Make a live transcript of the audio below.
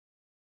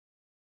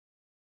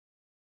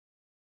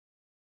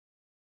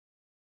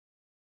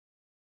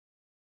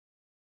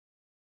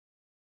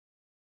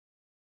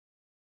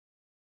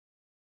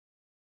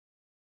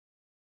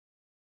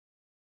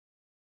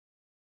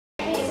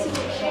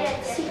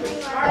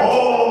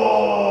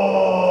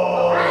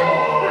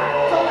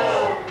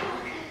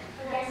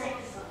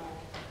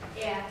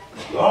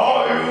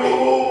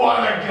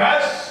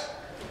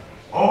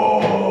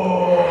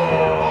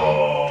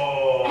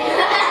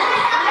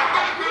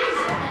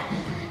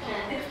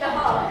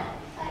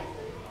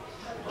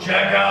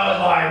Check out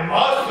my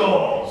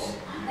muscles.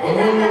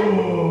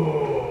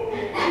 Ooh.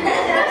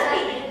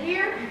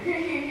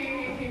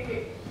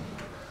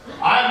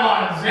 I'm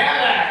on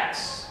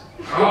Xanax.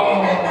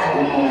 Oh.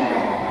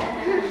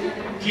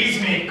 Keeps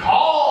me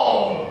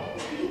calm.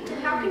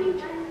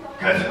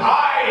 Because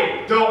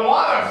I don't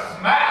want to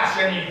smash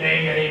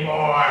anything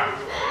anymore.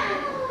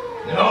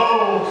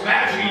 No,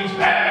 smashing's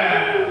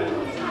bad.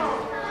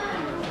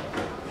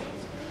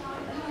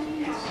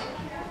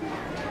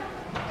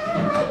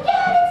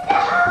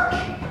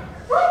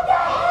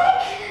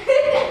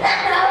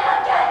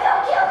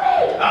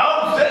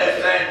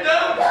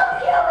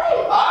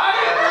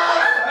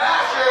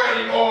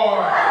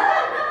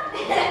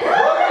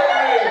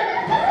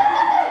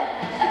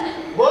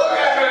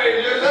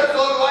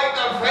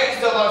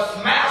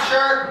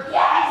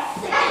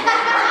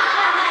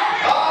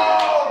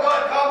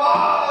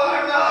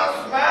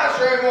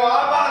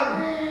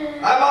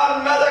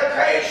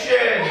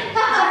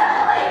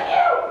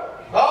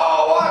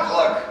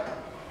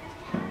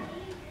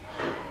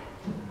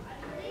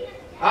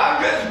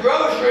 I'm just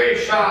grocery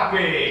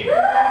shopping. Look,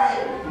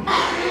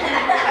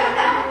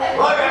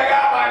 I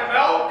got my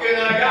milk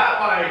and I got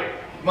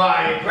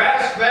my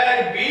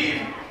grass-fed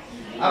beef.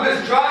 I'm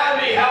just trying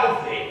to be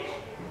healthy.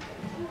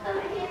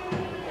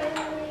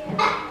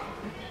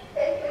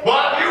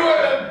 But if you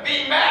were to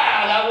be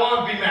mad, I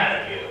won't be mad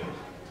at you.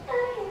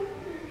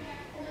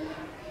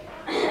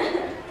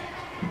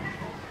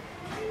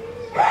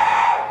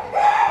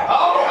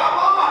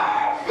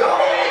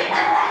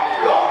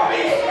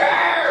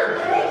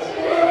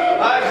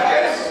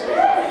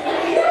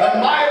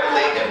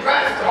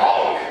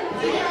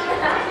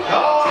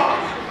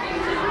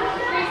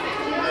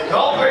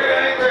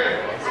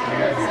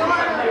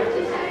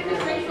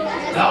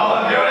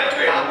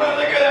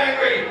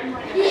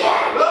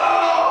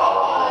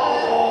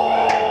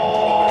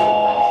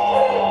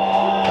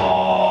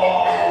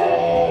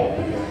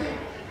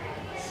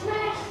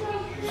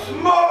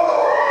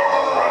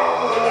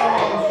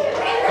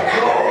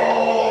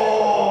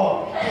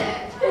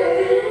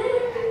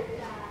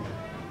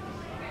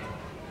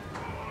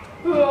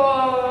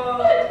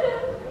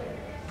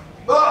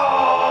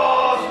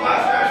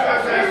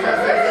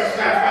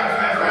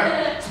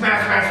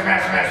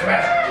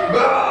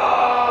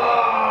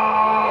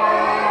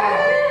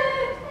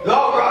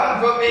 Don't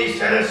run from me,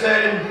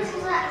 citizen!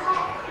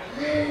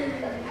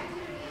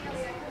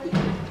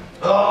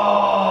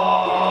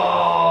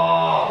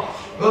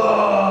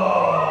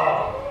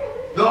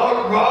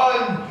 Don't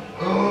run!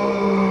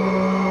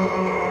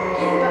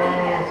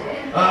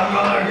 I'm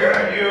gonna get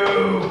you!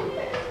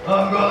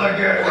 I'm gonna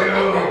get you!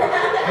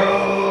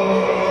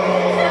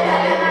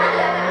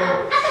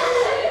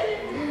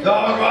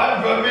 Don't run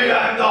from me,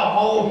 I'm the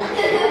Hulk!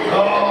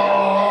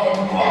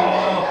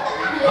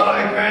 I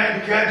can't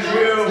catch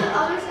you!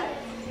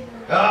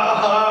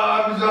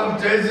 I'm so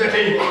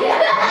dizzy!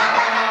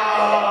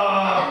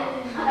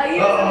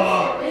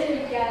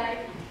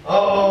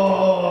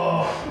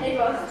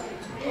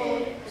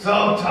 So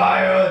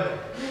tired.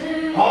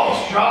 Hulk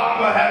strong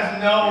but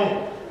has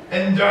no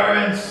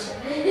endurance.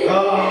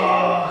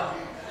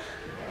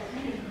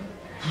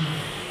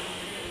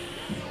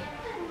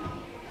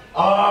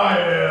 I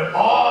am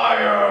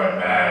Iron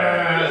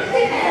Man.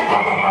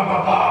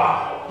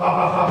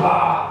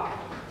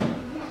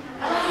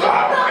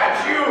 I'll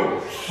catch you.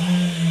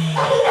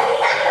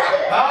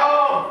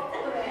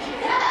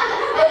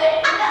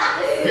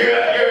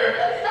 Your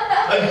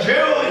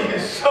agility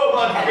is so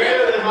much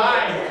greater than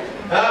mine.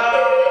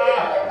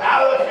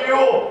 Out of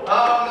fuel.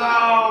 Oh no.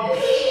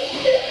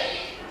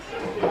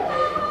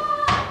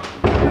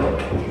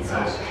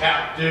 That's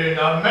Captain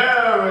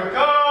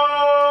America.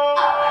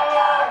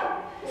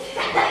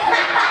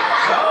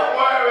 Don't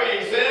worry,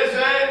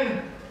 citizen.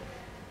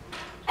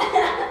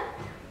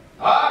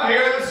 I'm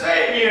here to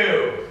save you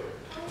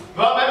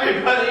from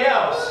everybody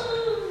else.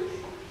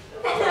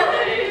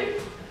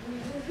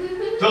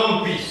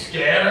 Don't be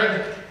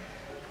scared.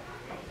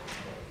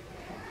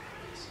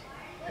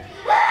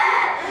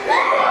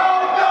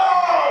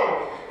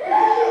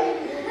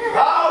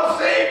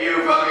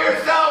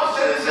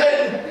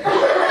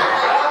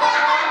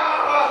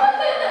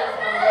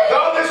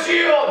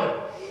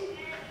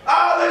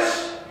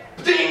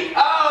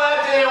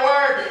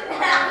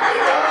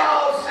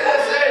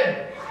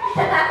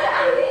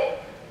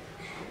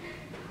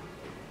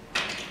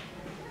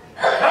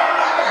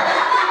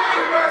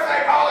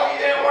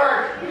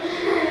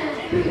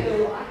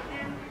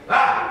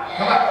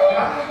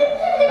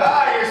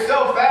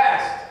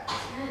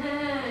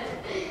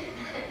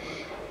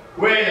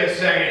 Wait a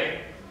second.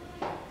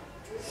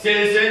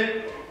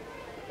 Citizen?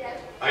 Yes.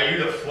 Are you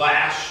the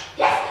Flash?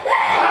 Yes.